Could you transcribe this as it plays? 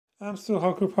I'm still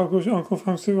Hucker Pucker, Uncle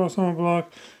from Still on my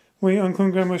block. Wait, Uncle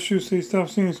and Grandma shoes, so stop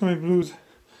singing so many blues.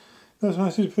 That's my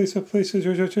place, a place,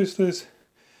 George Chestless.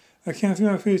 I can't see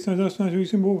my face, now that's not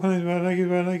reaching both hands, but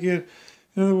I like it,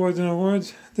 In other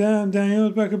words, damn,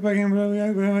 Daniels, back in,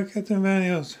 where I get them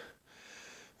Daniels.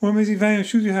 What amazing Daniels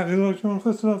shoes you have, they look, you want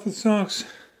to first off with socks.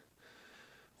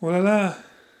 Voila.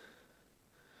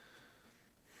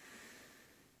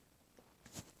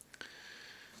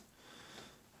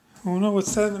 Oh no,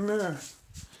 what's that in the mirror?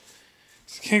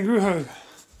 It's a kangaroo hug.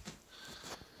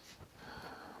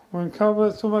 When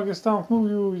cowboys so like a stomp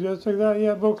move you, just like that,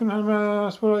 yeah, broken hand man,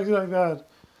 like that.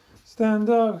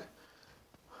 Stand up.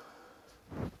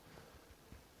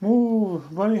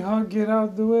 Move, bunny hug, get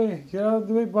out the way. Get out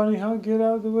the way, bunny hug, get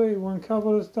out the way. When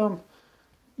cowboys stomp,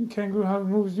 kangaroo hug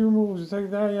moves, you move, just like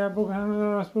that, yeah, broken hand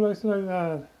man, like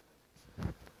that.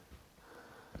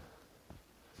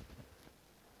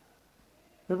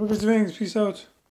 Have a good swings, peace out.